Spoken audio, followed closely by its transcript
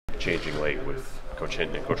changing late with Coach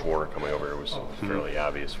Hinton and Coach Warner coming over, it was fairly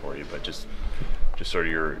obvious for you. But just sort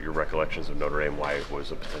of your recollections of Notre Dame, why it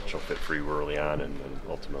was a potential fit for you early on, and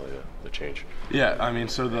ultimately the change. Yeah, I mean,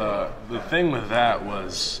 so the thing with that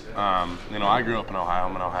was, I grew up in Ohio.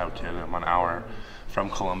 I'm an Ohio kid. I'm an hour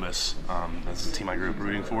from Columbus. That's the team I grew up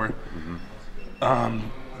rooting for.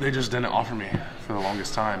 They just didn't offer me for the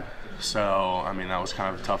longest time. So, I mean, that was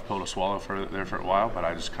kind of a tough pill to swallow for a while, but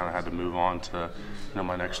I just kind of had to move on to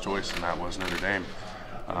my next choice, and that was Notre Dame.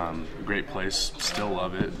 Great place, still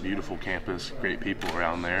love it, beautiful campus, great people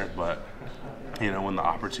around there, but when the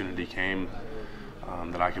opportunity came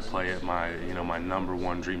that I could play at my my number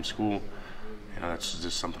one dream school, that's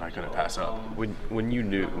just something I couldn't pass up. When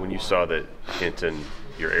you saw that Hinton,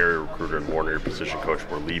 your area recruiter, and Warner, your position coach,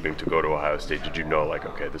 were leaving to go to Ohio State, did you know, like,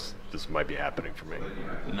 okay, this might be happening for me?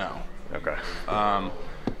 No. Okay.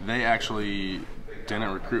 They actually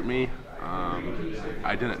didn't recruit me.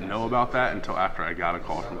 I didn't know about that until after I got a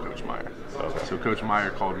call from Coach Meyer. Okay. So Coach Meyer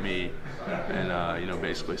called me and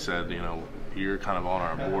basically said, you're kind of on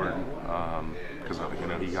our board because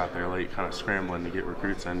he got there late, kind of scrambling to get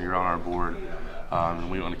recruits in. You're on our board,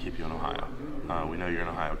 and we want to keep you in Ohio. We know you're an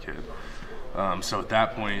Ohio kid. So at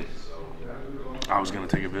that point, I was going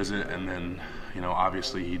to take a visit, and then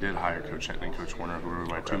obviously he did hire Coach Hinton and Coach Warner, who were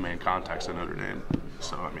my two main contacts at Notre Dame.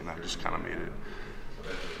 So I mean, that just kind of made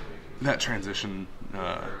that transition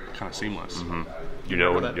kind of seamless. Mm-hmm. You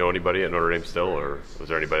know anybody at Notre Dame still, or was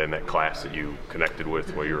there anybody in that class that you connected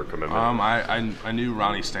with while you were committed? I knew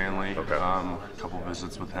Ronnie Stanley. Okay. A couple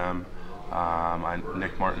visits with him.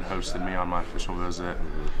 Nick Martin hosted me on my official visit.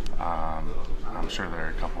 I'm sure there are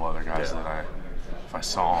a couple other guys that if I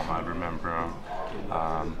saw them, I'd remember them.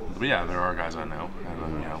 But yeah, there are guys I know,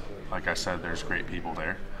 and like I said, there's great people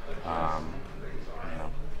there.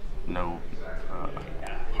 No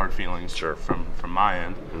hard feelings from my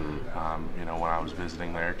end. When I was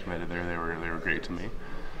visiting there, committed there, they were great to me.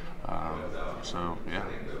 So yeah.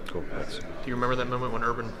 Cool. Do you remember that moment when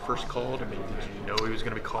Urban first called? I mean, did you know he was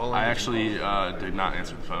going to be calling? I actually did not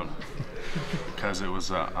answer the phone because it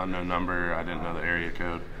was an unknown number. I didn't know the area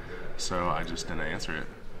code, so I just didn't answer it.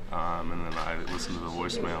 And then I listened to the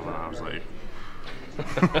voicemail, and I was like,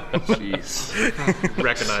 "Jeez."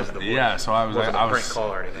 Recognized the voice. Yeah, so I was prank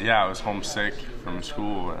call or anything. Yeah, I was homesick from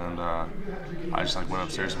school, and I just went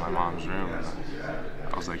upstairs to my mom's room, and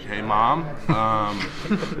I was like, "Hey, Mom,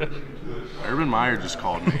 Urban Meyer just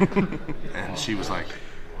called me," and she was like,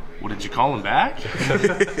 "Well, did you call him back?"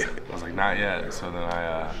 I was like, "Not yet." So then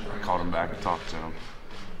I called him back and talked to him.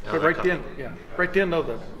 But right then,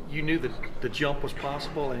 though, you knew that the jump was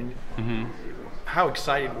possible, and how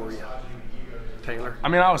excited were you, Taylor? I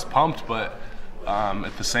mean, I was pumped, but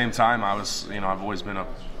at the same time, I was, I've always been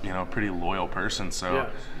a pretty loyal person, so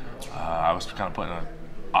I was kind of put in an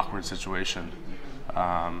awkward situation.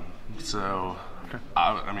 So,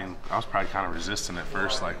 I mean, I was probably kind of resistant at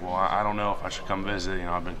first, like, well, I don't know if I should come visit.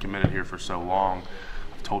 I've been committed here for so long.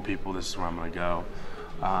 I've told people this is where I'm going to go.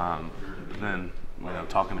 Then,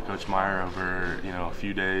 talking to Coach Meyer over, a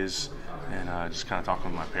few days, and just kind of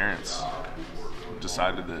talking with my parents,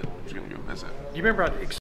 decided that I was going to go visit. You remember